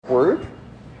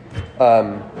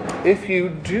If you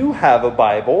do have a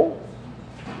Bible,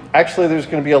 actually there's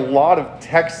going to be a lot of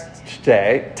texts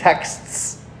today.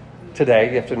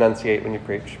 You have to enunciate when you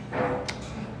preach.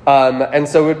 And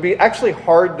so it would be actually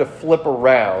hard to flip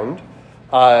around.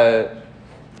 But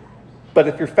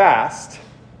if you're fast,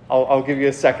 I'll give you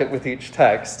a second with each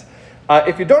text.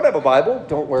 If you don't have a Bible,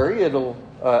 don't worry.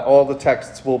 All the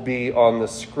texts will be on the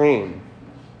screen.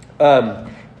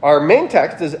 Our main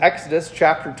text is Exodus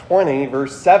chapter 20,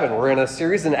 verse 7. We're in a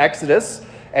series in Exodus,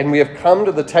 and we have come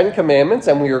to the Ten Commandments,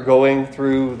 and we are going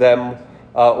through them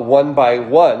one by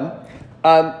one.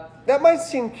 That might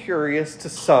seem curious to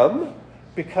some,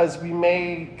 because we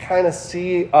may kind of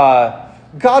see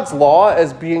God's law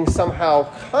as being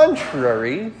somehow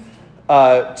contrary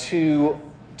to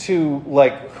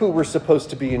like who we're supposed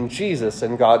to be in Jesus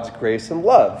and God's grace and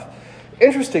love.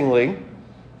 Interestingly,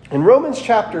 in Romans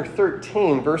chapter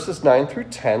 13, verses 9 through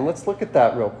 10, let's look at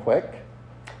that real quick.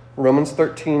 Romans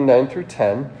 13, 9 through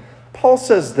 10, Paul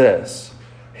says this.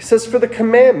 He says, "For the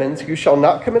commandments, you shall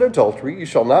not commit adultery, you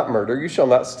shall not murder, you shall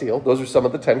not steal." Those are some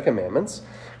of the 10 commandments.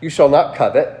 "You shall not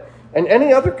covet, and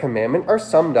any other commandment are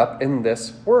summed up in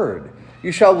this word.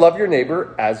 You shall love your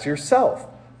neighbor as yourself.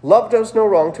 Love does no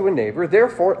wrong to a neighbor,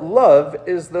 therefore love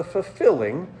is the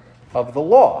fulfilling of the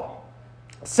law."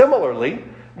 Similarly,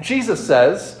 Jesus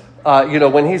says,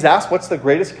 when he's asked what's the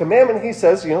greatest commandment, he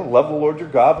says, love the Lord your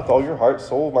God with all your heart,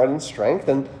 soul, mind, and strength,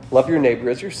 and love your neighbor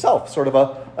as yourself. Sort of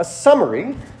a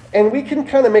summary. And we can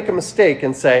kind of make a mistake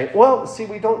and say, well, see,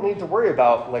 we don't need to worry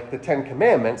about like the 10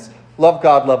 commandments. Love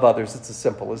God, love others. It's as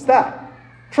simple as that.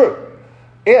 True.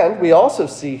 And we also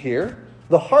see here,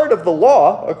 the heart of the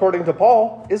law, according to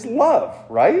Paul, is love,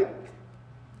 right?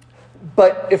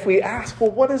 But if we ask,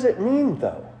 well, what does it mean,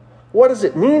 though? What does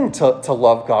it mean to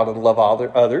love God and love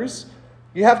others?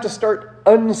 You have to start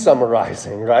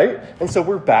unsummarizing, right? And so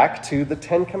we're back to the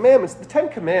 10 Commandments. The 10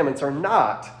 Commandments are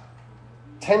not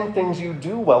 10 things you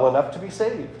do well enough to be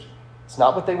saved. It's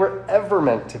not what they were ever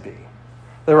meant to be.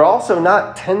 They're also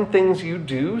not 10 things you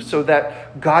do so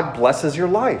that God blesses your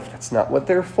life. That's not what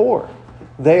they're for.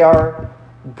 They are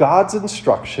God's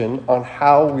instruction on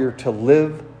how we're to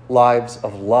live lives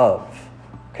of love.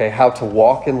 Okay, how to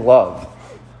walk in love.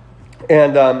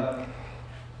 And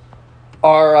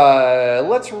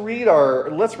let's read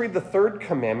the third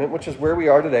commandment, which is where we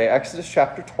are today, Exodus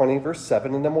chapter 20, verse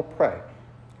 7, and then we'll pray.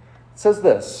 It says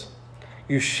this: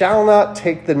 "You shall not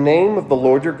take the name of the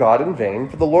Lord your God in vain,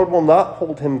 for the Lord will not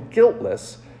hold him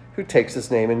guiltless who takes his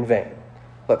name in vain."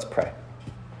 Let's pray.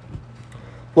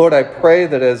 Lord, I pray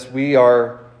that as we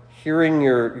are hearing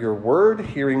your word,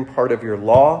 hearing part of your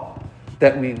law,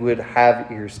 that we would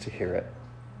have ears to hear it,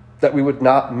 that we would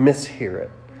not mishear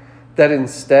it, that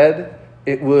instead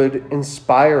it would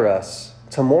inspire us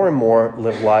to more and more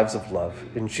live lives of love.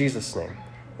 In Jesus' name,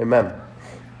 amen.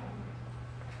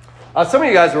 Some of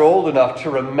you guys are old enough to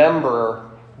remember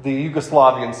the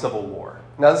Yugoslavian Civil War.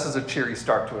 Now, this is a cheery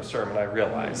start to a sermon, I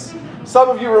realize. Some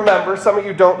of you remember, some of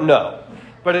you don't know.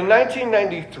 But in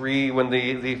 1993, when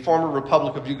the former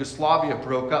Republic of Yugoslavia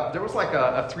broke up, there was like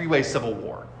a three-way civil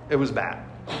war. It was bad.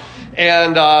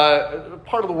 And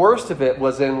part of the worst of it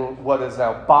was in what is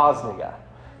now Bosnia.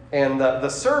 And the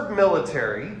Serb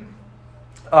military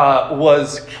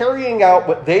was carrying out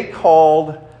what they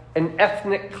called an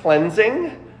ethnic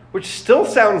cleansing, which still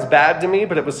sounds bad to me,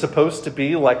 but it was supposed to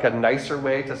be like a nicer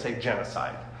way to say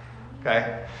genocide.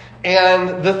 Okay?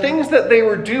 And the things that they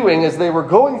were doing as they were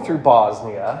going through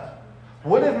Bosnia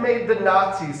would have made the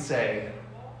Nazis say,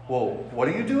 "Well, what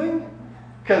are you doing?"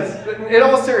 Because in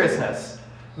all seriousness,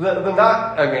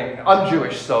 I'm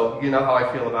Jewish, so you know how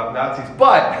I feel about Nazis.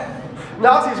 But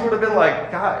Nazis would have been like,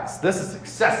 "Guys, this is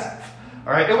excessive."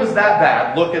 All right, it was that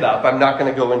bad. Look it up. I'm not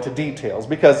going to go into details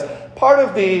because part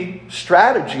of the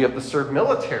strategy of the Serb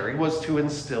military was to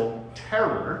instill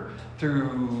terror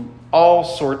through all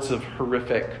sorts of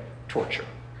horrific torture.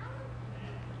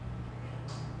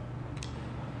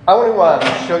 I want to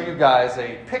show you guys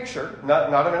a picture,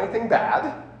 not of anything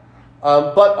bad,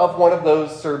 but of one of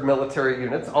those Serb military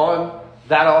units on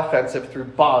that offensive through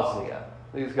Bosnia.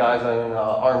 These guys on an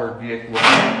armored vehicle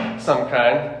of some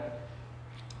kind.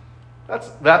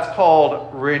 That's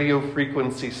called radio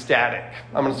frequency static.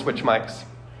 I'm going to switch mics.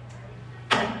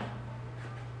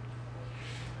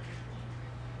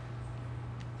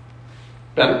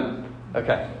 Better?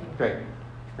 Okay, great.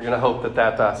 We're going to hope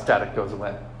that static goes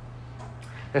away.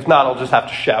 If not, I'll just have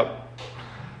to shout.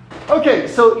 Okay,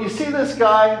 so you see this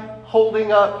guy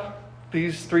holding up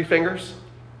these three fingers?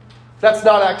 That's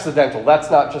not accidental. That's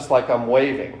not just like I'm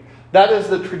waving. That is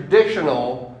the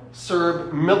traditional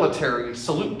Serb military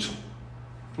salute.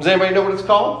 Does anybody know what it's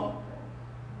called?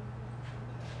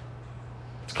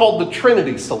 It's called the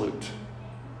Trinity salute.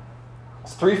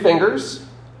 It's 3 fingers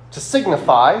to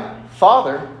signify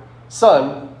Father,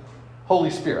 Son, Holy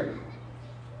Spirit.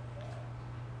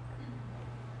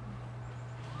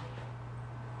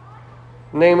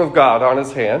 Name of God on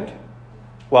his hand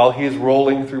while he's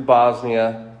rolling through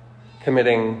Bosnia,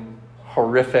 committing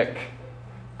horrific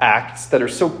acts that are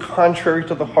so contrary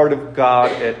to the heart of God,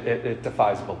 it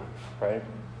defies belief, right?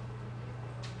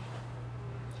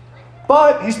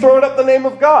 But he's throwing up the name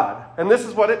of God. And this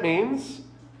is what it means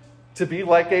to be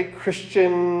like a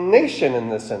Christian nation in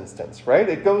this instance, right?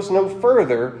 It goes no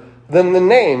further than the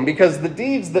name, because the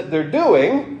deeds that they're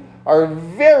doing are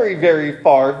very, very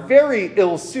far, very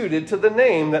ill-suited to the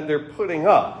name that they're putting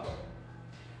up.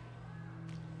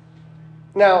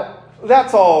 Now,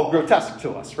 that's all grotesque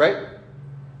to us, right?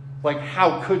 Like,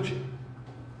 how could you?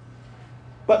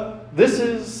 But this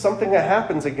is something that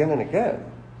happens again and again.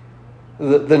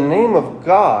 The name of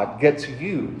God gets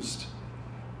used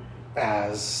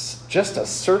as just a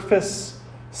surface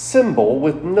symbol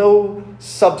with no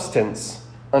substance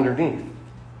underneath.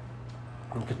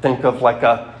 You could think of like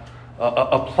a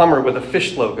plumber with a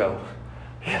fish logo.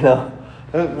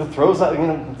 It throws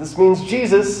out, this means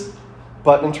Jesus,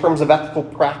 but in terms of ethical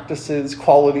practices,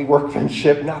 quality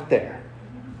workmanship, not there,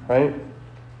 right?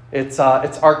 It's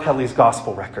R. Kelly's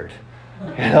gospel record.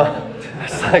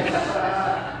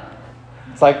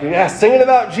 It's like, yeah, singing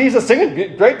about Jesus,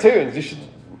 singing great tunes. You should.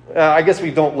 I guess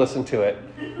we don't listen to it,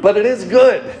 but it is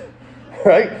good,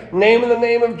 right? Naming the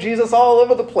name of Jesus all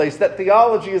over the place. That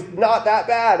theology is not that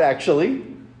bad, actually,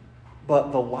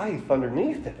 but the life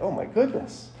underneath it. Oh my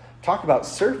goodness! Talk about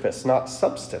surface, not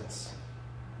substance.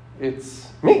 It's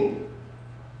me.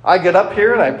 I get up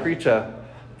here and I preach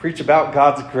about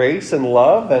God's grace and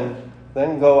love, and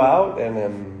then go out and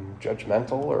am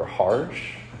judgmental or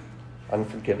harsh,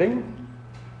 unforgiving.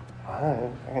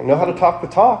 I know how to talk the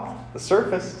talk, the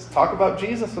surface, talk about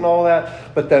Jesus and all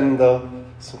that, but then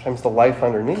sometimes the life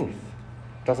underneath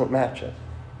doesn't match it.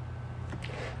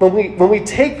 When we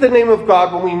take the name of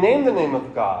God, when we name the name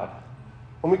of God,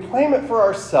 when we claim it for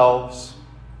ourselves,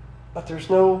 but there's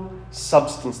no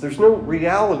substance, there's no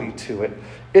reality to it,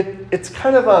 it's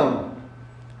kind of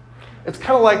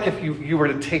like if you were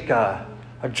to take a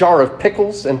jar of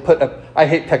pickles and I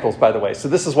hate pickles, by the way, so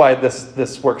this is why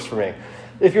this works for me.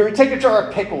 If you were to take a jar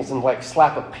of pickles and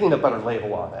slap a peanut butter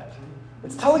label on it,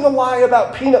 it's telling a lie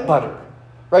about peanut butter,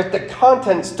 right? The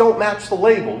contents don't match the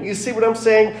label. You see what I'm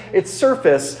saying? It's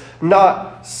surface,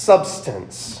 not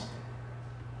substance.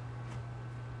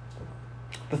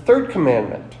 The 3rd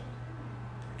commandment,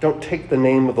 don't take the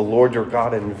name of the Lord your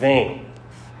God in vain,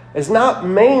 is not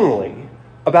mainly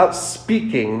about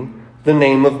speaking the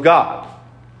name of God.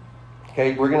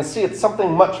 Okay, we're going to see it's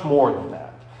something much more than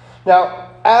that. Now,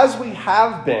 as we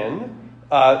have been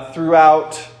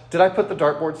throughout... Did I put the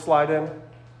dartboard slide in?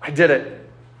 I did it.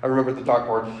 I remembered the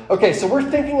dartboard. Okay, so we're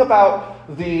thinking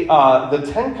about the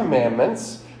 10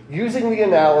 Commandments using the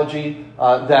analogy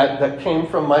that came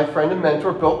from my friend and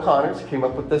mentor, Bill Connors. He came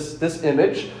up with this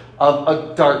image of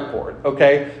a dartboard.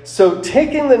 Okay, so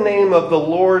taking the name of the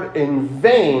Lord in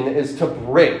vain is to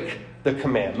break the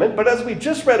commandment. But as we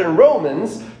just read in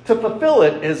Romans, to fulfill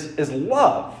it is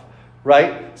love.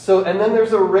 Right? So, and then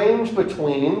there's a range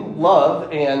between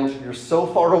love and you're so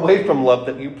far away from love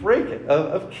that you break it,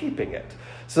 of keeping it.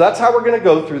 So that's how we're going to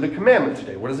go through the commandment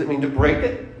today. What does it mean to break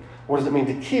it? What does it mean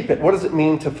to keep it? What does it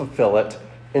mean to fulfill it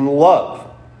in love?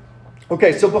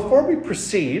 Okay, so before we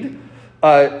proceed,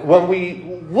 when we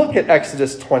look at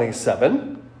Exodus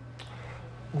 27,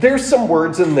 there's some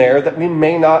words in there that we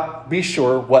may not be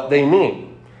sure what they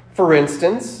mean. For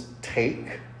instance,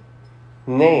 take,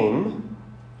 name,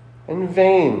 and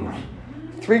vain.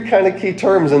 3 kind of key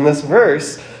terms in this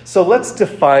verse. So let's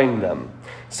define them.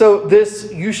 So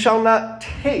this, you shall not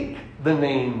take the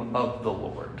name of the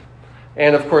Lord.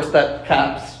 And of course that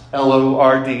caps,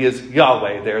 L-O-R-D, is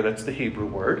Yahweh there. That's the Hebrew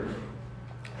word.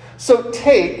 So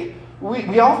take,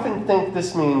 we often think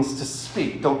this means to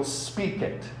speak. Don't speak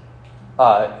it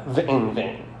in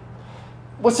vain.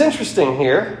 What's interesting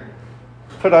here,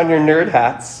 put on your nerd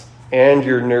hats and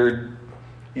your nerd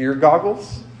ear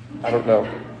goggles. I don't know.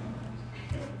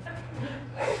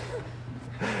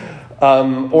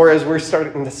 Or as we're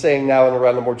starting to say now in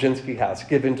around the Morjinsky house,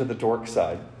 give into the dork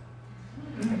side.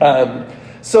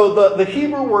 So the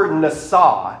Hebrew word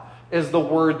nasa is the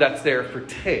word that's there for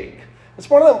take. It's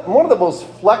one of the most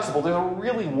flexible. There's a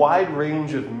really wide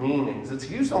range of meanings. It's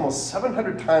used almost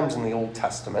 700 times in the Old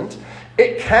Testament.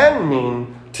 It can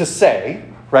mean to say,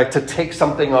 right, to take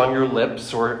something on your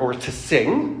lips or to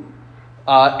sing.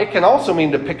 It can also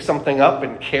mean to pick something up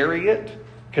and carry it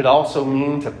Could also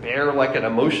mean to bear like an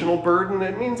emotional burden.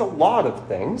 It means a lot of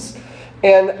things.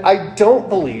 And I don't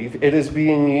believe it is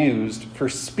being used for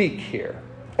speak here.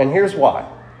 And here's why.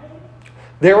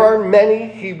 There are many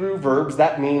Hebrew verbs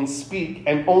that mean speak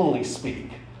and only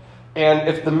speak. And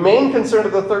if the main concern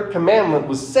of the third commandment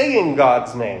was saying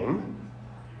God's name,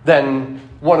 then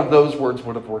one of those words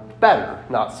would have worked better,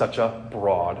 not such a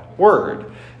broad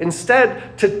word.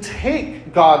 Instead, to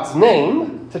take God's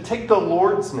name, to take the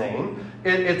Lord's name,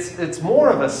 it's more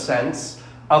of a sense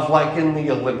of like in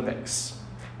the Olympics.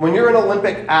 When you're an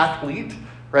Olympic athlete,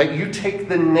 right, you take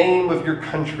the name of your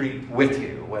country with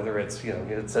you, whether it's,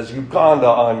 it says Uganda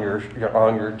on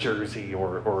your jersey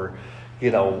or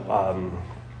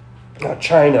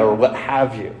China or what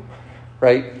have you,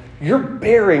 right? You're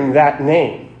bearing that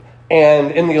name.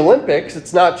 And in the Olympics,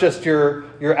 it's not just your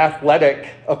athletic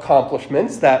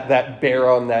accomplishments that bear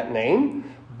on that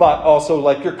name, but also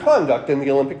like your conduct in the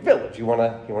Olympic Village. You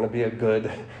want to be a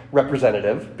good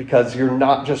representative because you're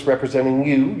not just representing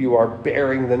you are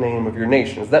bearing the name of your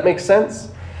nation. Does that make sense?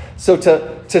 So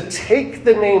to take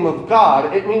the name of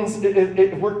God, it means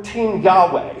we're Team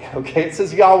Yahweh, okay? It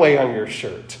says Yahweh on your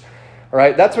shirt, all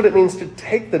right? That's what it means to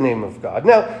take the name of God.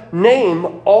 Now,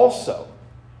 name also,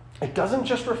 it doesn't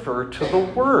just refer to the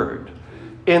word.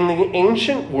 In the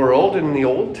ancient world, in the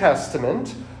Old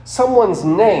Testament, someone's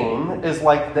name is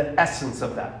like the essence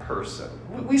of that person.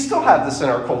 We still have this in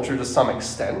our culture to some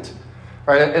extent.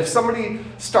 Right? If somebody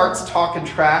starts talking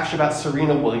trash about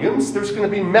Serena Williams, there's going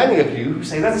to be many of you who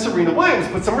say, that's Serena Williams,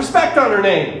 put some respect on her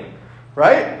name.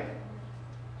 Right?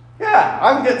 Yeah,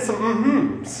 I'm getting some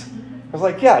mm-hms. I was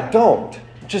like, yeah, don't.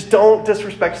 Just don't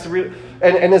disrespect Serena.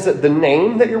 And is it the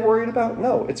name that you're worried about?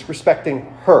 No, it's respecting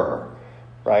her.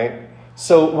 Right?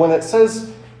 So when it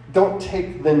says don't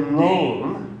take the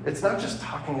name, it's not just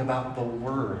talking about the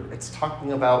word. It's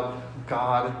talking about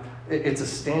God. It's a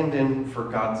stand-in for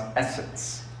God's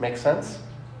essence. Make sense?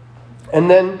 And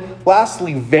then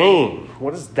lastly, vain.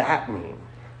 What does that mean?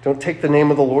 Don't take the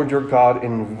name of the Lord your God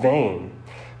in vain.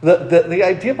 The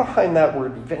idea behind that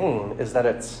word vain is that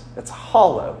it's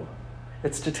hollow.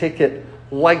 It's to take it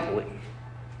lightly.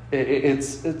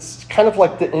 It's kind of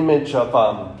like the image of,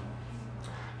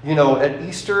 at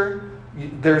Easter,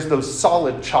 there's those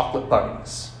solid chocolate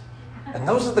bunnies. And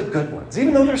those are the good ones,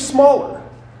 even though they're smaller,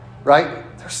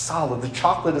 right? They're solid. The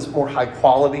chocolate is more high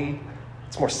quality.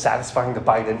 It's more satisfying to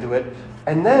bite into it.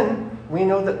 And then we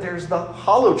know that there's the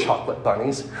hollow chocolate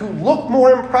bunnies who look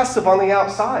more impressive on the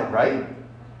outside, right?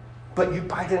 But you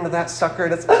bite into that sucker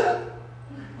and it's,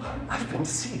 I've been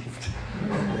deceived.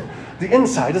 The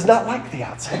inside is not like the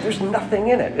outside. There's nothing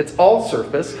in it. It's all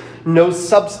surface, no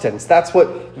substance. That's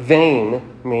what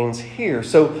vain means here.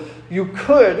 So you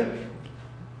could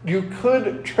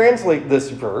translate this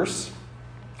verse,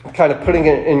 kind of putting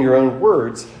it in your own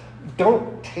words.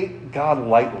 Don't take God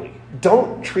lightly.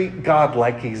 Don't treat God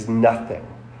like he's nothing.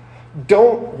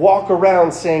 Don't walk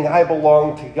around saying, I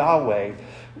belong to Yahweh,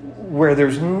 where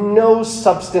there's no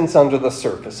substance under the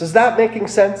surface. Is that making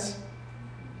sense?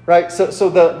 Right? So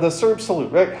the Serb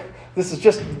salute, right? This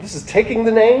is taking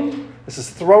the name, this is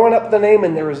throwing up the name,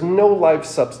 and there is no life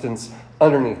substance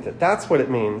underneath it. That's what it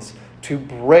means to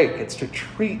break. It's to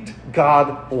treat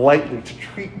God lightly, to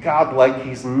treat God like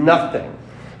he's nothing.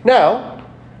 Now,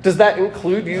 does that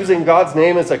include using God's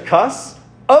name as a cuss?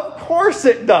 Of course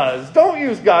it does. Don't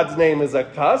use God's name as a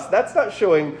cuss. That's not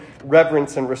showing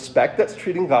reverence and respect. That's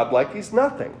treating God like he's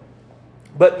nothing.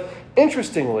 But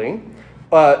interestingly,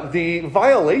 the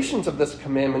violations of this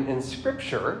commandment in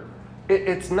Scripture,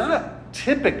 it's not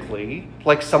typically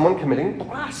like someone committing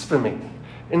blasphemy.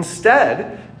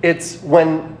 Instead, it's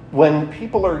when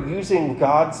people are using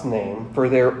God's name for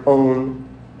their own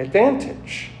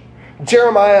advantage.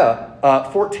 Jeremiah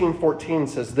 14:14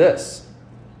 says this,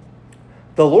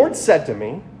 the Lord said to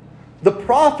me, the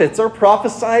prophets are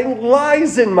prophesying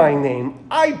lies in my name.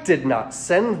 I did not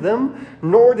send them,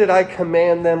 nor did I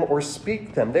command them or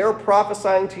speak them. They are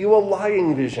prophesying to you a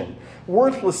lying vision,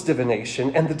 worthless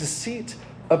divination, and the deceit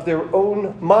of their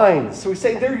own minds. So he's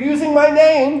saying they're using my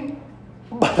name,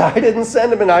 but I didn't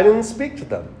send them and I didn't speak to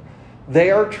them. They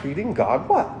are treating God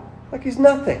what? Like he's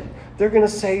nothing. They're going to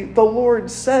say, the Lord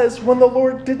says when the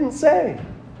Lord didn't say.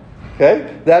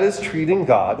 Okay? That is treating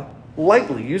God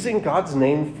lightly, using God's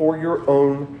name for your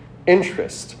own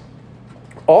interest.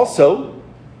 Also,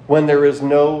 when there is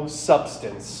no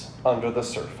substance under the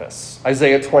surface.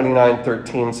 Isaiah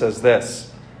 29:13 says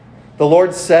this, the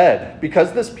Lord said,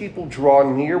 because this people draw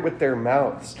near with their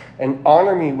mouths and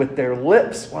honor me with their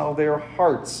lips while their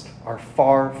hearts are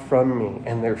far from me,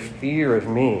 and their fear of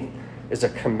me is a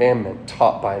commandment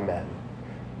taught by men.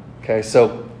 Okay,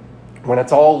 so when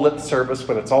it's all lip service,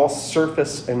 when it's all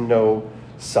surface and no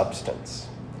substance.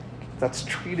 That's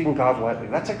treating God lightly.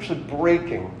 That's actually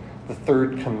breaking the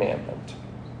third commandment.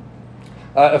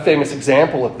 A famous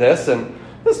example of this, and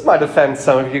this might offend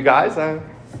some of you guys.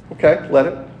 Okay, let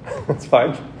it. It's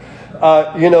fine.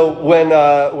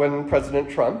 When President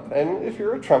Trump, and if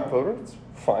you're a Trump voter, it's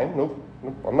fine. Nope,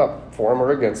 I'm not for him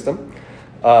or against him.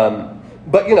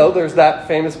 But, there's that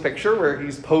famous picture where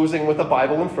he's posing with a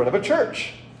Bible in front of a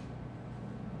church.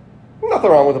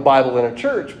 Nothing wrong with a Bible in a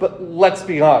church, but let's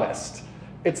be honest.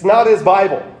 It's not his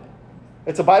Bible.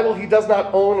 It's a Bible he does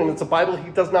not own, and it's a Bible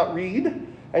he does not read.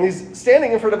 And he's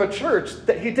standing in front of a church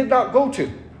that he did not go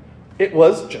to. It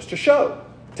was just a show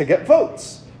to get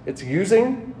votes. It's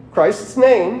using Christ's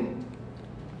name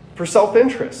for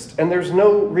self-interest, and there's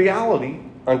no reality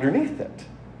underneath it.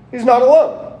 He's not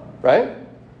alone, right?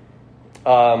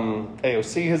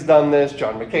 AOC has done this.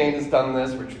 John McCain has done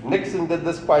this. Richard Nixon did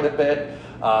this quite a bit.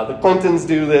 The Clintons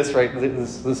do this, right?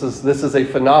 This is a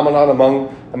phenomenon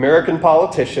among American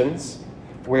politicians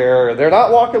where they're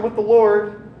not walking with the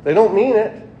Lord. They don't mean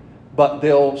it, but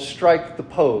they'll strike the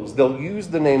pose. They'll use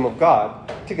the name of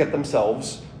God to get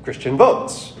themselves Christian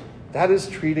votes. That is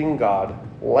treating God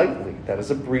lightly. That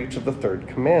is a breach of the third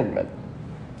commandment.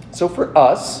 So for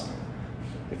us,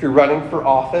 if you're running for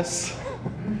office,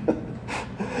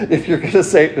 if you're going to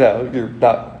say, no, you're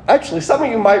not. Actually, some of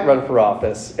you might run for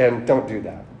office, and don't do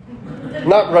that.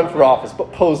 Not run for office,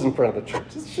 but pose in front of the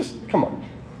church. It's just, come on.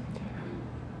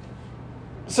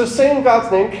 So saying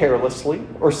God's name carelessly,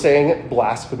 or saying it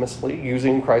blasphemously,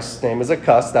 using Christ's name as a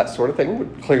cuss, that sort of thing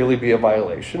would clearly be a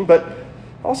violation, but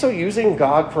also using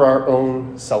God for our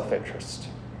own self-interest.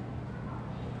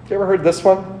 You ever heard this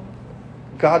one?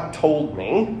 God told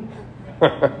me.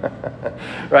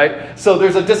 Right? So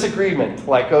there's a disagreement,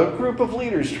 like a group of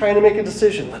leaders trying to make a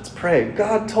decision. Let's pray.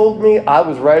 God told me, I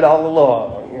was right all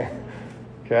along.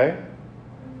 Okay?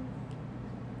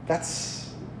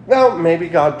 Now, maybe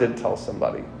God did tell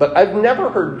somebody, but I've never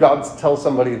heard God tell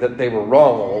somebody that they were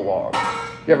wrong all along.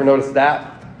 You ever notice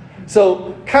that?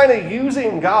 So kind of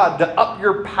using God to up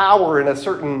your power in a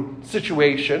certain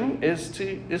situation is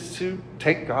to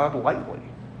take God lightly,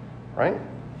 right?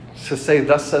 To say,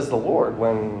 thus says the Lord,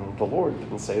 when the Lord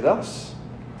didn't say thus.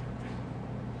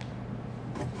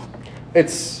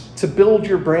 It's to build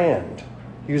your brand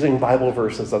using Bible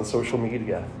verses on social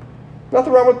media.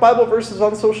 Nothing wrong with Bible verses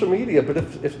on social media, but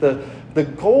if the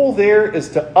goal there is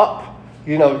to up,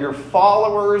 your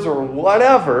followers or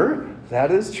whatever,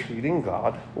 that is treating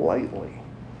God lightly.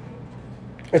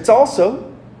 It's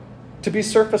also to be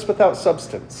surface without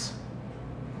substance.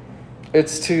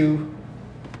 It's to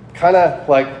kind of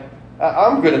like,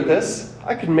 I'm good at this.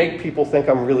 I can make people think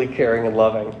I'm really caring and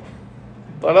loving.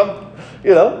 But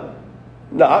I'm,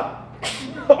 not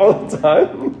all the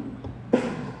time.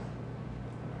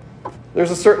 There's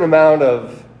a certain amount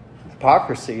of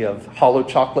hypocrisy of hollow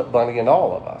chocolate bunny in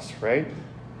all of us, right?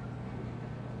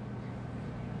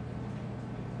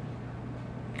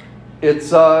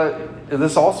 This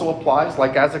also applies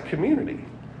like as a community,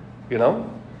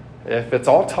 If it's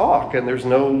all talk and there's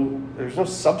no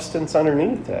substance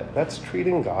underneath it, that's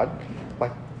treating God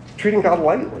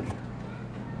lightly.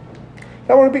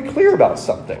 Now, I want to be clear about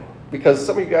something, because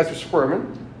some of you guys are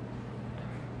squirming.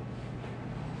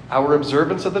 Our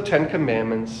observance of the Ten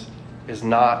Commandments is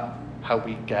not how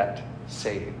we get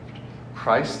saved.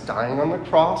 Christ dying on the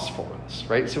cross for us,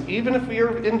 right? So even if we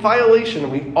are in violation,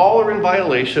 and we all are in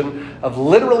violation of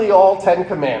literally all 10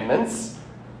 commandments,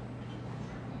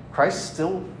 Christ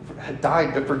still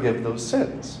died to forgive those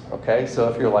sins, okay? So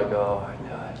if you're like, oh, I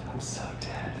know it, I'm so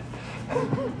dead.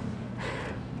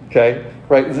 Okay,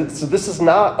 right? So this is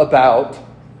not about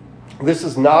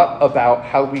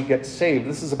how we get saved.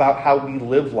 This is about how we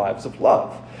live lives of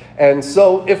love. And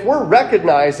so if we're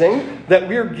recognizing that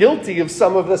we're guilty of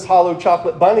some of this hollow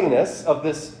chocolate bunniness, of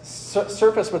this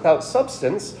surface without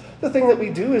substance, the thing that we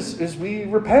do is we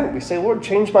repent. We say, Lord,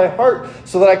 change my heart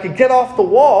so that I could get off the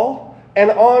wall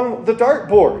and on the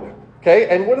dartboard. Okay,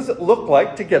 and what does it look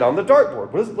like to get on the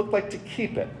dartboard? What does it look like to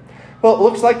keep it? Well, it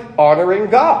looks like honoring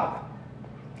God.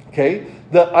 Okay,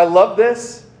 I love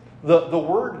this. The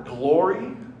word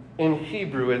glory in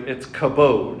Hebrew, it's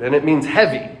kabod, and it means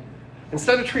heavy.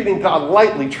 Instead of treating God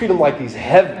lightly, treat him like he's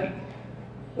heavy.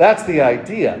 That's the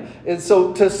idea. And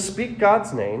so to speak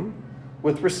God's name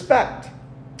with respect.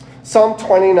 Psalm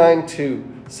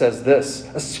 29:2 says this: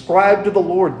 ascribe to the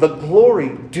Lord the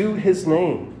glory due his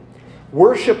name.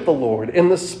 Worship the Lord in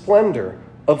the splendor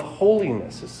of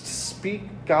holiness. It's to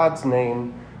speak God's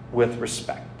name with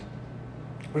respect.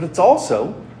 But it's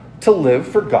also to live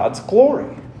for God's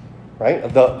glory, right?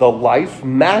 The life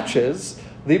matches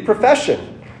The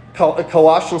profession,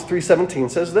 Colossians 3:17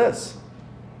 says this: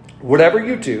 "Whatever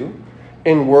you do,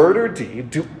 in word or deed,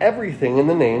 do everything in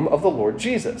the name of the Lord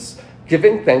Jesus,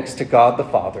 giving thanks to God the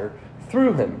Father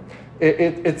through him."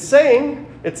 It's saying,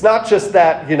 it's not just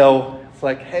that, it's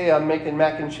like, hey, I'm making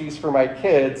mac and cheese for my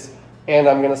kids, and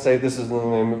I'm going to say this is in the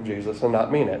name of Jesus and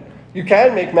not mean it. You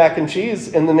can make mac and cheese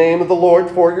in the name of the Lord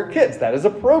for your kids. That is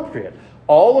appropriate.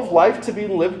 All of life to be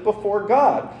lived before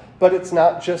God. But it's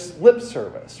not just lip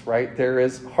service, right? There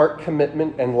is heart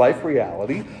commitment and life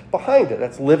reality behind it.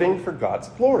 That's living for God's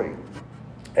glory.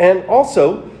 And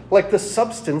also, like the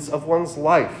substance of one's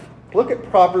life. Look at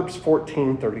Proverbs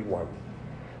 14:31.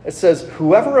 It says,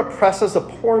 "Whoever oppresses a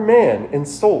poor man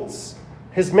insults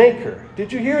his maker."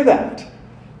 Did you hear that?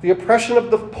 The oppression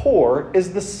of the poor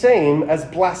is the same as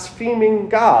blaspheming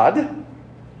God,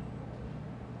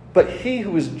 but he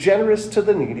who is generous to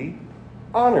the needy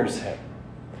honors him.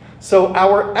 So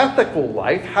our ethical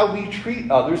life, how we treat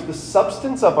others, the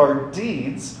substance of our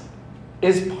deeds,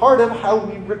 is part of how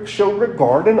we show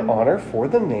regard and honor for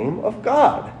the name of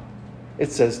God.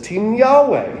 It says Team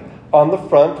Yahweh on the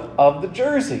front of the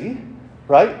jersey,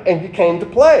 right? And you came to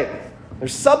play.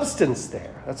 There's substance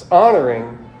there. That's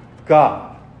honoring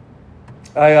God.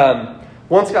 I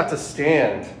once got to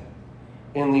stand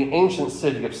in the ancient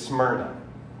city of Smyrna,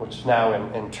 which is now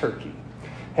in Turkey.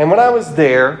 And when I was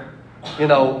there,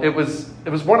 it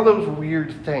was one of those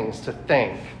weird things to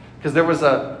think, because there was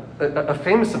a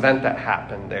famous event that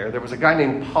happened there. There was a guy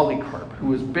named Polycarp who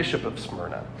was bishop of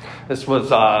Smyrna. This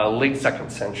was late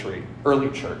 2nd century, early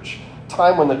church,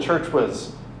 time when the church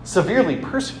was severely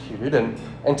persecuted,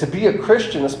 and to be a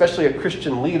Christian, especially a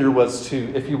Christian leader, was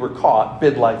to, if you were caught,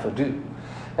 bid life adieu.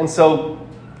 And so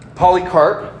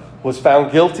Polycarp was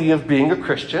found guilty of being a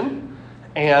Christian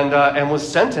and was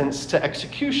sentenced to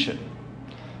execution.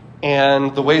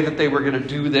 And the way that they were going to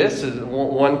do this is,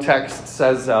 one text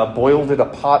says boiled in a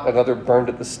pot, another burned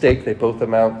at the stake. They both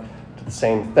amount to the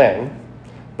same thing,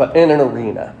 but in an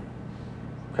arena.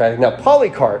 Okay. Now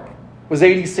Polycarp was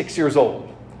 86 years old,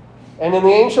 and in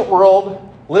the ancient world,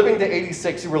 living to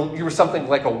 86, you were something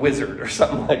like a wizard or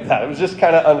something like that. It was just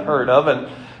kind of unheard of,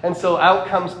 and so out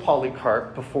comes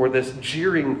Polycarp before this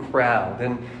jeering crowd,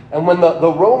 and when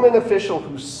the Roman official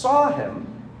who saw him.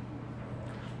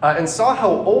 And saw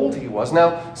how old he was.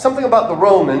 Now, something about the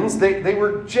Romans, they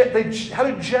had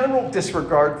a general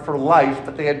disregard for life,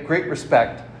 but they had great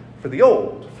respect for the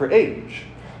old, for age.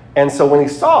 And so when he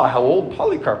saw how old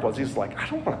Polycarp was, he was like, I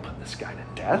don't want to put this guy to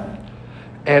death.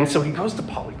 And so he goes to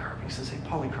Polycarp. He says, hey,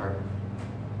 Polycarp,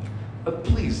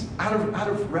 please, out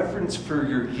of reverence for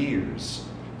your years,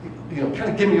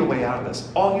 kind of give me a way out of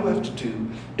this. All you have to do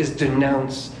is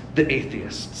denounce the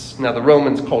atheists. Now, the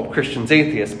Romans called Christians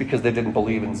atheists because they didn't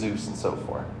believe in Zeus and so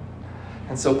forth.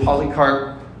 And so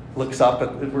Polycarp looks up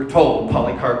we're told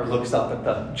Polycarp looks up at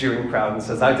the jeering crowd and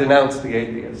says, I denounce the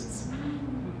atheists.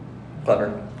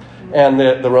 Clever. And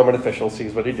the Roman official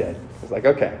sees what he did. He's like,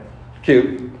 okay,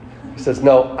 cute. He says,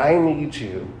 no, I need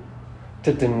you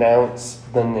to denounce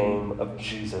the name of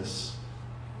Jesus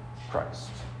Christ.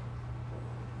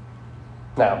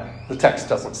 Now, the text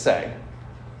doesn't say,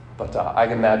 but I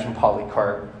can imagine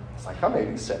Polycarp. It's like, I'm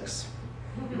 86.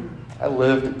 I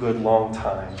lived a good long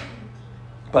time.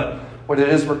 But what it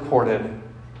is recorded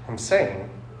him saying,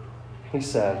 he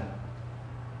said,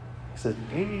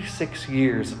 86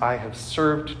 years I have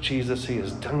served Jesus. He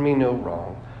has done me no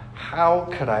wrong. How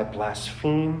could I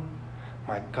blaspheme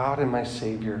my God and my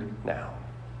Savior now?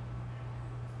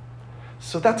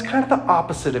 So that's kind of the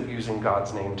opposite of using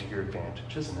God's name to your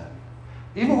advantage, isn't it?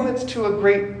 Even when it's to a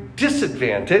great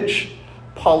disadvantage,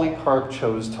 Polycarp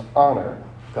chose to honor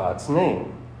God's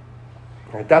name.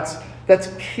 Right? That's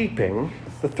keeping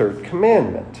the third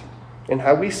commandment in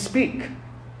how we speak.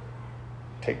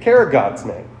 Take care of God's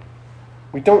name.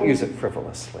 We don't use it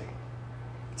frivolously.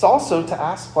 It's also to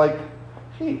ask,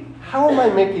 hey, how am I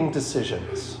making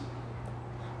decisions?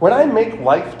 When I make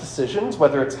life decisions,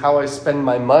 whether it's how I spend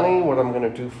my money, what I'm going to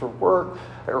do for work,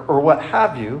 or what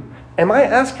have you, am I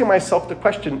asking myself the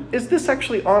question, is this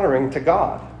actually honoring to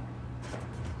God?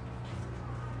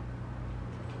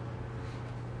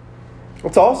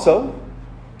 It's also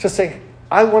to say,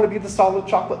 I want to be the solid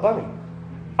chocolate bunny.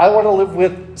 I want to live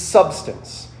with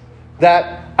substance.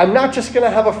 That I'm not just going to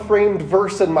have a framed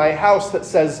verse in my house that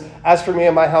says, as for me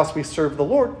and my house, we serve the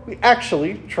Lord. We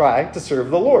actually try to serve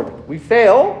the Lord. We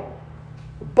fail,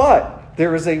 but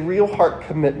there is a real heart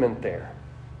commitment there.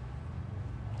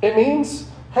 It means,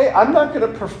 hey, I'm not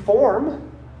going to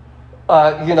perform,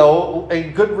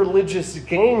 a good religious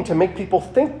game to make people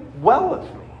think well of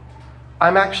me.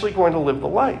 I'm actually going to live the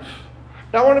life.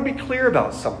 Now, I want to be clear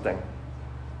about something.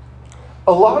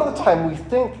 a lot of the time we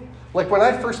think, like when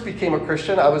I first became a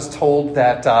Christian, I was told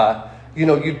that,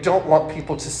 you don't want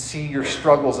people to see your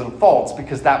struggles and faults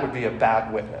because that would be a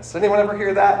bad witness. Anyone ever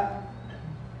hear that?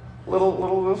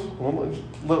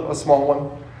 A small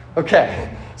one?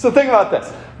 Okay, so think about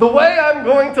this. The way I'm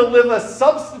going to live a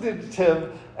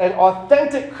substantive and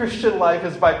authentic Christian life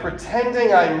is by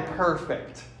pretending I'm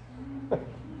perfect.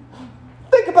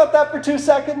 Think about that for 2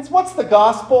 seconds. What's the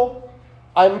gospel?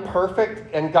 I'm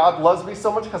perfect and God loves me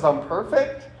so much because I'm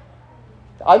perfect?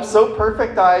 I'm so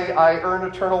perfect I earn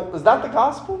eternal... Is that the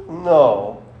gospel?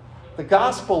 No. The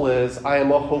gospel is I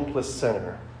am a hopeless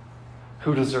sinner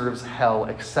who deserves hell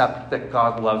except that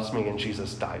God loves me and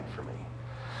Jesus died for me.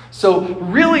 So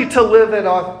really to live an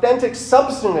authentic,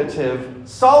 substantive,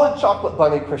 solid chocolate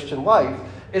bunny Christian life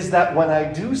is that when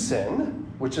I do sin,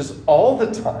 which is all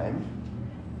the time,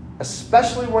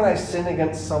 especially when I sin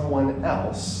against someone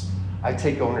else, I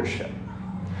take ownership.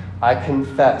 I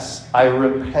confess. I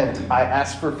repent. I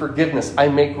ask for forgiveness. I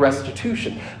make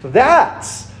restitution.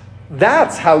 That's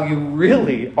how you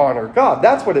really honor God.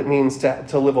 That's what it means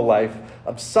to live a life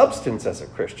of substance as a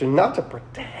Christian, not to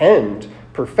pretend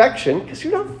perfection, because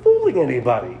you're not fooling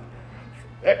anybody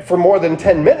for more than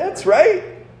 10 minutes, right?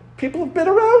 People have been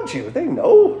around you. They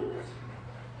know.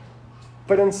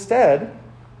 But instead,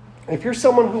 if you're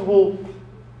someone who will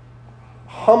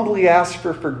humbly ask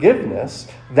for forgiveness,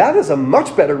 that is a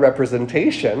much better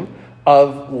representation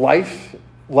of life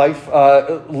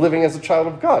living as a child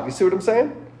of God. You see what I'm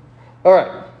saying? All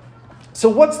right. So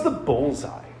what's the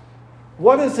bullseye?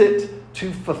 What is it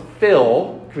to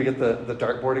fulfill? Can we get the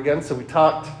dartboard again? So we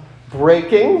talked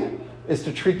breaking is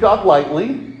to treat God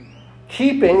lightly.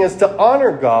 Keeping is to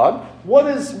honor God. What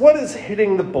is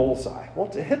hitting the bullseye? Well,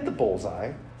 to hit the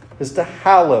bullseye is to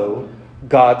hallow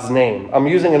God's name. I'm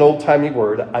using an old-timey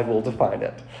word. I will define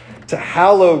it. To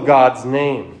hallow God's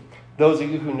name. Those of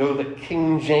you who know the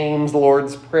King James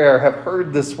Lord's Prayer have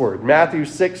heard this word. Matthew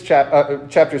 6,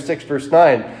 chapter 6, verse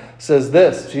 9 says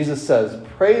this. Jesus says,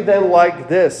 "Pray then like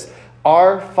this,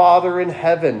 Our Father in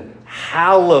heaven,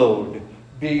 hallowed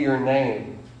be your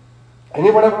name."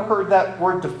 Anyone ever heard that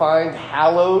word defined,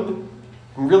 hallowed?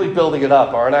 I'm really building it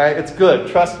up, aren't I? It's good,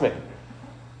 trust me.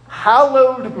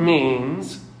 Hallowed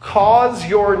means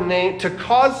to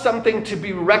cause something to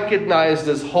be recognized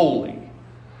as holy.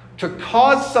 To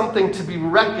cause something to be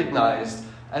recognized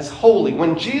as holy.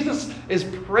 When Jesus is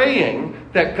praying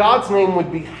that God's name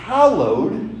would be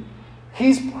hallowed,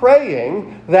 he's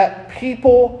praying that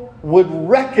people would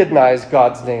recognize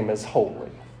God's name as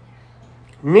holy.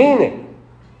 Meaning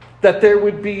that there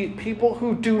would be people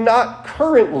who do not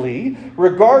currently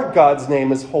regard God's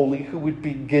name as holy who would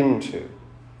begin to.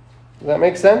 Does that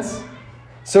make sense?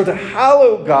 So to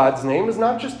hallow God's name is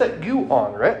not just that you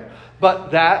honor it,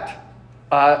 but that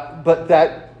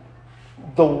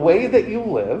the way that you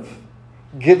live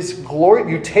gives glory.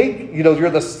 You're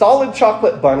the solid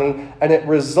chocolate bunny, and it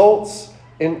results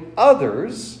in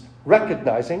others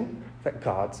recognizing that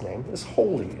God's name is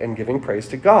holy and giving praise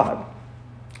to God.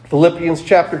 Philippians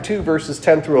chapter 2, verses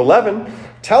 10 through 11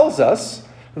 tells us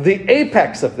the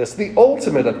apex of this, the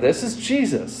ultimate of this is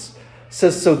Jesus. It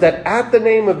says, "So that at the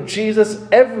name of Jesus,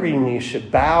 every knee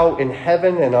should bow in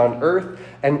heaven and on earth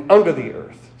and under the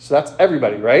earth." So that's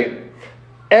everybody, right?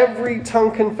 Every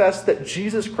tongue confess that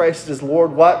Jesus Christ is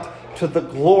Lord, what? To the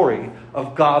glory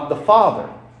of God the Father.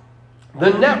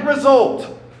 The net result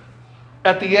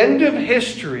at the end of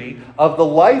history of the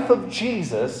life of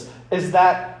Jesus is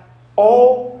that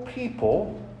all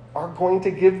people are going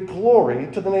to give glory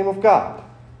to the name of God.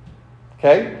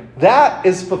 Okay? That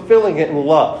is fulfilling it in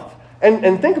love.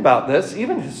 And think about this.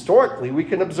 Even historically, we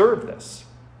can observe this.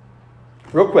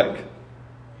 Real quick.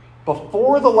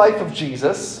 Before the life of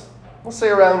Jesus, we'll say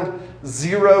around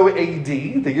 0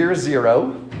 AD, the year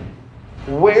 0,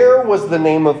 where was the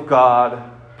name of God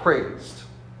praised?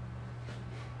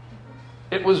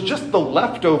 It was just the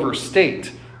leftover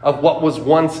state of what was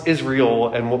once Israel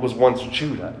and what was once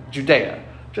Judea.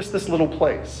 Just this little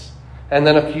place. And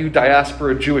then a few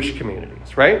diaspora Jewish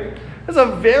communities, right? It's a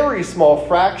very small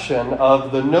fraction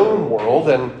of the known world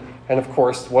and of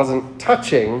course wasn't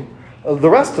touching the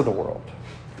rest of the world.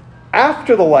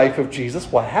 After the life of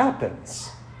Jesus, what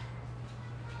happens?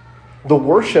 The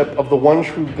worship of the one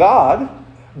true God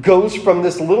goes from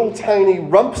this little tiny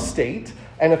rump state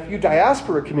and a few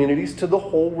diaspora communities to the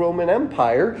whole Roman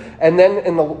Empire. And then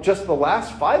in just the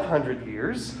last 500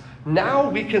 years, now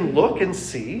we can look and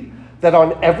see that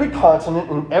on every continent,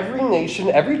 in every nation,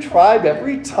 every tribe,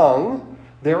 every tongue,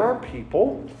 there are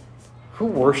people who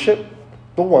worship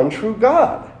the one true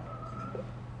God.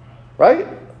 Right?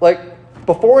 Like,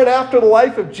 before and after the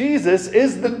life of Jesus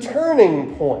is the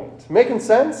turning point. Making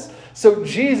sense? So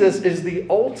Jesus is the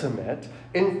ultimate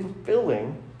in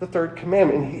fulfilling the third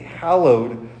commandment, and he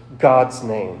hallowed God's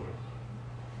name.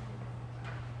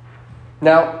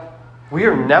 Now, we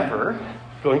are never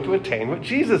going to attain what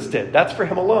Jesus did. That's for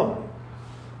him alone.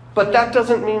 But that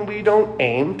doesn't mean we don't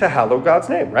aim to hallow God's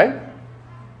name, right?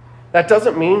 That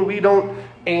doesn't mean we don't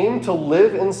aim to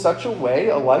live in such a way,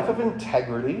 a life of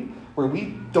integrity, where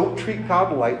we don't treat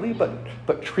God lightly,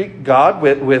 but treat God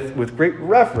with great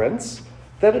reverence,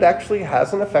 that it actually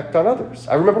has an effect on others.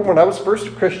 I remember when I was first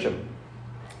a Christian,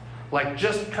 like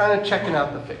just kind of checking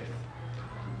out the faith,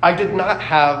 I did not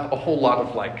have a whole lot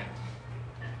of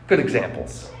good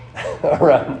examples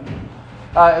around.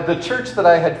 The church that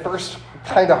I had first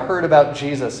kind of heard about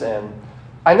Jesus in,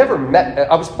 I never met.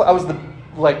 I was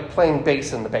playing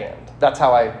bass in the band. That's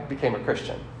how I became a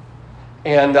Christian.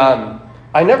 And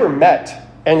I never met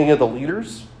any of the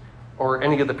leaders or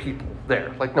any of the people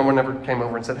there. No one ever came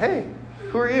over and said, "Hey,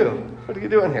 who are you? What are you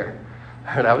doing here?"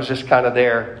 And I was just kind of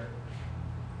there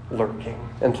lurking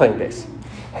and playing bass.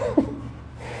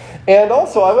 And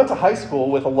also, I went to high school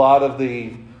with a lot of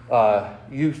the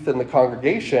youth in the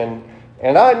congregation,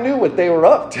 and I knew what they were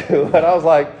up to. And I was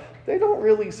like, they don't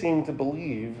really seem to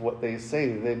believe what they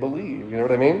say they believe. You know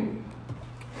what I mean?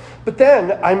 But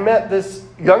then I met this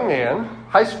young man,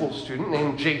 high school student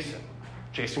named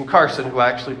Jason Carson, who I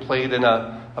actually played in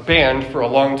a band for a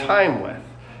long time with.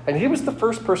 And he was the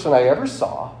first person I ever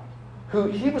saw who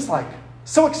he was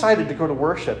so excited to go to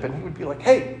worship. And he would be like,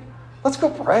 "Hey, let's go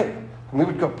pray." And we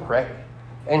would go pray.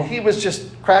 And he was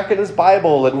just cracking his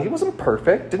Bible, and he wasn't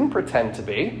perfect, didn't pretend to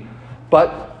be.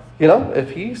 But,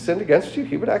 if he sinned against you,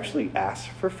 he would actually ask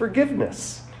for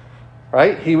forgiveness,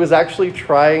 right? He was actually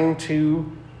trying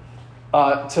to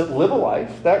live a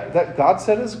life that God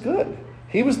said is good.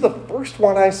 He was the first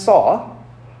one I saw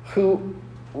who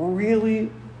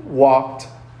really walked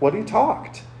what he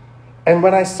talked. And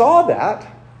when I saw that,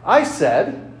 I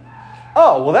said,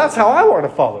 "Oh, well, that's how I want to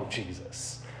follow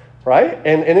Jesus." Right?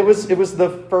 And it was the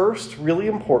first really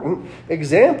important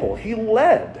example. He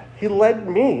led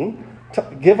me to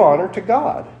give honor to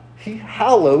God. He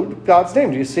hallowed God's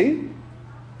name. Do you see?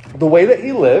 The way that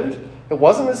he lived, it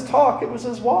wasn't his talk, it was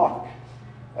his walk.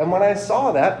 And when I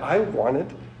saw that, I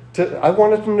wanted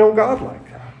to know God like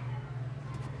that.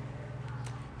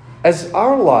 As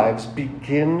our lives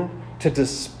begin to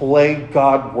display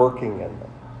God working in them,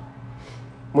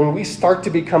 when we start to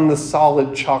become the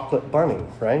solid chocolate bunny,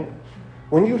 right?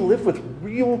 When you live with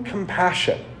real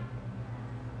compassion,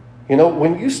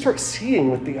 when you start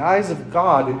seeing with the eyes of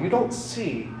God and you don't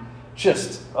see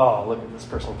just, "Oh, look at this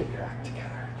person, get your act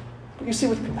together." But you see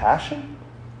with compassion.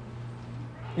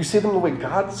 You see them the way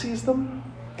God sees them.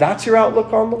 That's your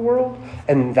outlook on the world.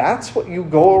 And that's what you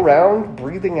go around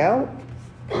breathing out.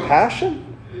 Compassion.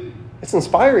 It's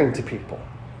inspiring to people.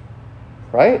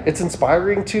 Right? It's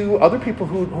inspiring to other people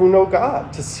who know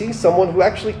God, to see someone who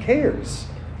actually cares.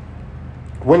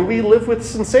 When we live with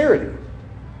sincerity,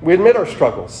 we admit our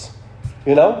struggles,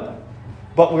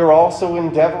 but we're also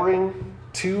endeavoring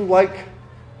to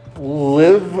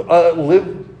live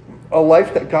a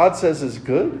life that God says is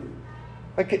good.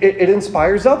 It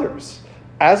inspires others.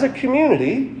 As a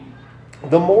community,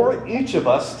 the more each of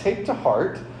us take to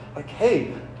heart,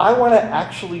 hey, I want to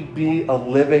actually be a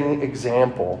living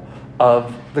example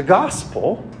of the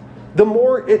gospel, the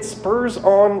more it spurs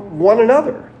on one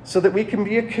another so that we can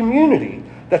be a community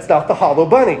that's not the hollow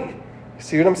bunny.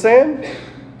 See what I'm saying?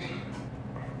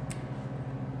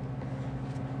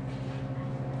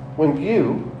 When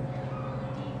you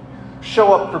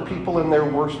show up for people in their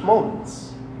worst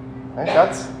moments,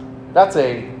 right? That's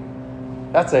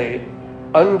a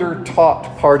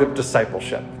under-taught part of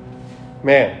discipleship.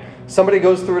 Man, somebody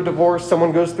goes through a divorce,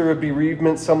 someone goes through a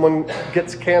bereavement, someone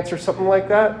gets cancer, something like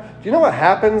that. Do you know what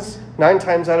happens 9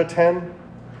 times out of 10?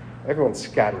 Everyone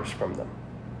scatters from them.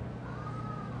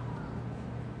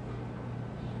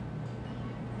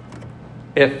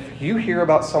 If you hear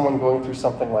about someone going through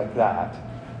something like that,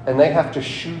 and they have to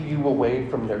shoo you away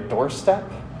from their doorstep,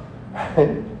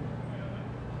 right?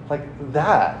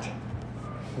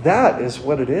 That is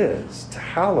what it is to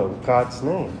hallow God's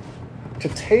name. To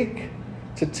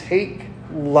take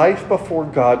life before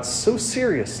God so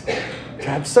seriously, to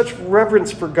have such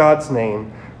reverence for God's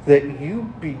name that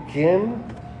you begin,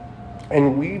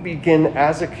 and we begin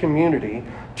as a community,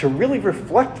 to really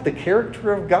reflect the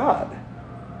character of God,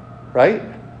 right?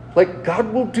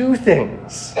 God will do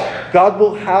things. God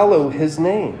will hallow his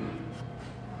name.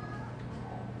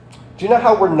 Do you know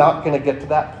how we're not going to get to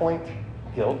that point?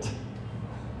 Guilt.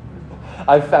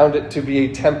 I've found it to be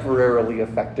a temporarily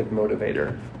effective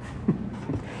motivator.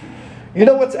 You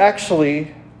know what's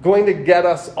actually going to get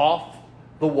us off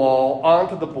the wall,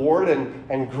 onto the board,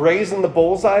 and graze in the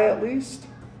bullseye at least?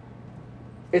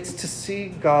 It's to see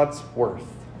God's worth.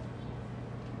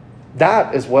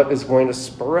 That is what is going to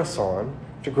spur us on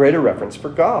to greater reverence for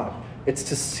God. It's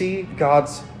to see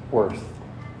God's worth.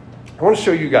 I want to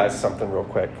show you guys something real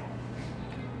quick.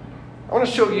 I want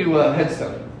to show you a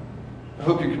headstone. I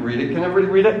hope you can read it. Can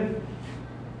everybody read it?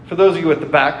 For those of you at the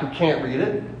back who can't read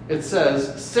it, it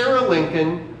says, Sarah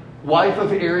Lincoln, wife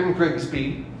of Aaron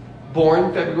Grigsby,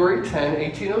 born February 10,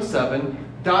 1807,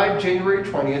 died January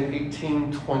 20th,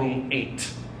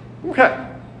 1828. Okay.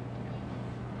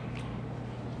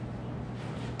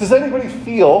 Does anybody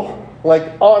feel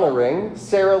like honoring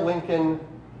Sarah Lincoln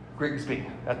Grigsby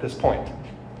at this point?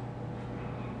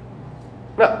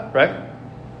 No, right?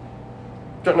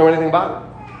 Don't know anything about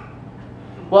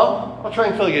it? Well, I'll try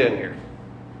and fill you in here.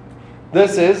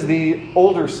 This is the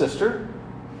older sister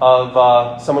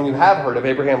of someone you have heard of,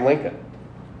 Abraham Lincoln.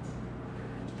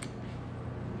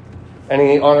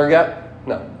 Any honor yet?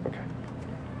 No. Okay.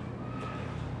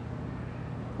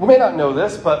 You may not know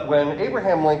this, but when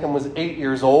Abraham Lincoln was 8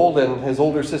 years old and his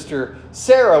older sister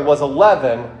Sarah was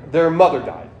 11, their mother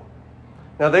died.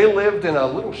 Now, they lived in a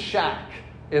little shack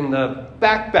in the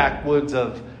backwoods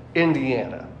of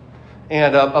Indiana.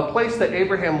 And a place that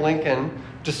Abraham Lincoln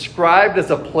described as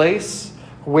a place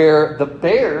where the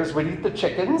bears would eat the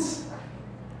chickens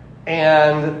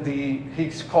and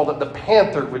he called it the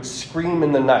panther would scream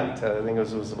in the night. I think it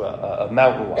was a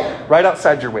mountain lion right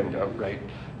outside your window, right?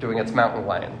 Doing its mountain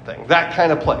lion thing. That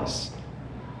kind of place.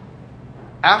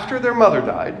 After their mother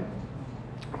died,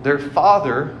 their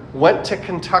father went to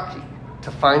Kentucky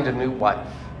to find a new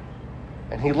wife.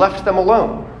 And he left them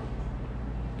alone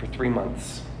for 3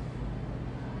 months.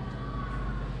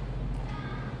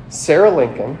 Sarah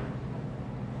Lincoln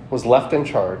was left in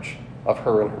charge of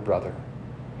her and her brother.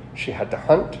 She had to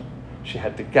hunt, she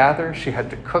had to gather, she had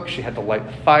to cook, she had to light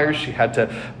fires, she had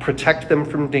to protect them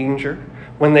from danger.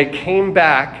 When they came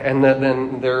back and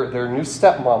then their new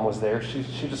stepmom was there,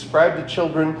 she described the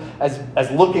children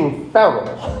as looking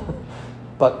feral,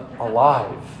 but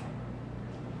alive.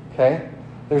 Okay?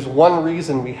 There's one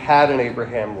reason we had an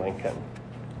Abraham Lincoln.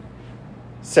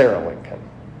 Sarah Lincoln.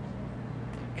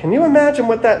 Can you imagine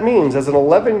what that means as an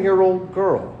 11-year-old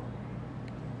girl?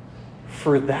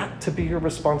 For that to be your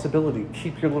responsibility,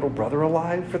 keep your little brother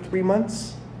alive for 3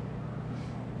 months?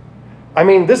 I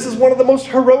mean, this is one of the most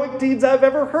heroic deeds I've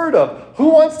ever heard of. Who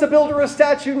wants to build her a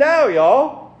statue now,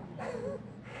 y'all?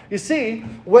 You see,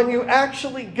 when you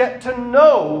actually get to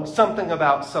know something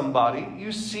about somebody,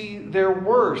 you see their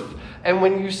worth. And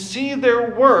when you see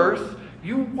their worth,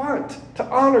 you want to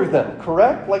honor them,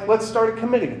 correct? Like, let's start a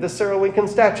committee, the Sarah Lincoln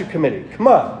Statue Committee. Come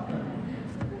on.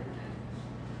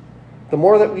 The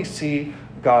more that we see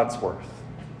God's worth,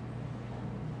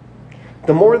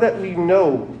 the more that we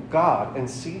know God and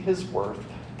see his worth,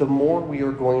 the more we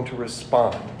are going to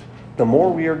respond. The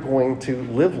more we are going to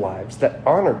live lives that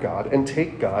honor God and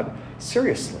take God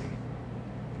seriously.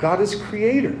 God is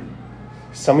creator.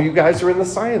 Some of you guys are in the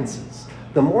sciences.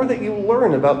 The more that you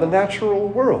learn about the natural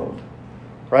world,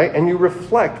 right, and you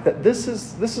reflect that this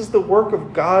is the work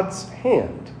of God's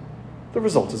hand, the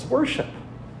result is worship.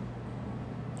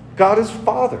 God is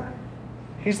Father.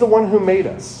 He's the one who made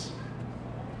us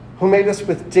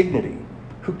with dignity,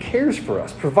 who cares for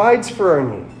us, provides for our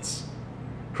needs,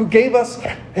 who gave us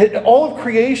all of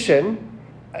creation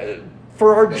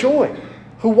for our joy,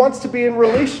 who wants to be in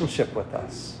relationship with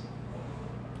us,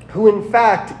 who in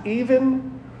fact,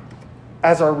 even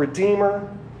as our Redeemer,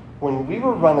 when we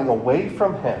were running away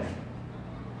from him,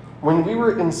 when we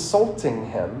were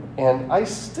insulting him, and I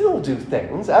still do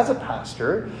things as a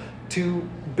pastor to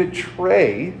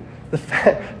betray the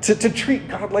fact, to treat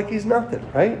God like he's nothing,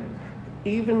 right?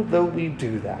 Even though we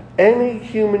do that, any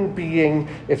human being,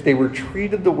 if they were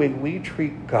treated the way we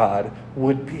treat God,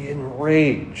 would be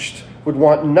enraged, would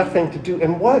want nothing to do.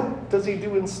 And what does he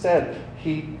do instead?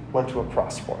 He went to a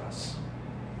cross for us,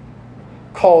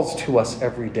 calls to us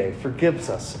every day, forgives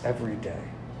us every day.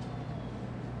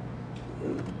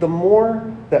 The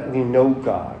more that we know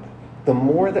God, the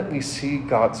more that we see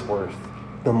God's worth,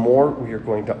 the more we are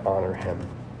going to honor him.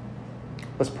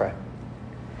 Let's pray.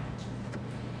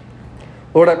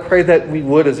 Lord, I pray that we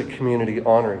would, as a community,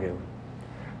 honor you.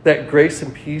 That grace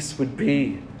and peace would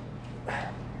be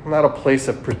not a place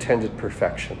of pretended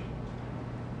perfection,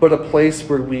 but a place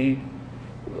where we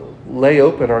lay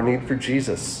open our need for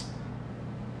Jesus,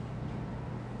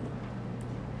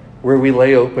 where we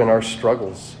lay open our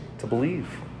struggles to believe,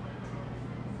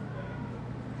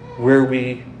 where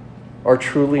we are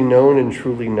truly known and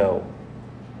truly know,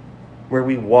 where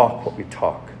we walk what we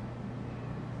talk,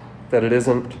 that it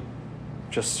isn't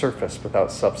just surface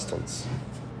without substance.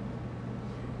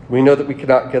 We know that we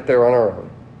cannot get there on our own.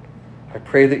 I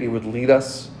pray that you would lead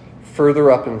us further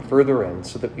up and further in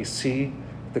so that we see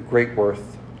the great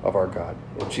worth of our God.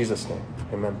 In Jesus' name,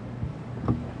 amen.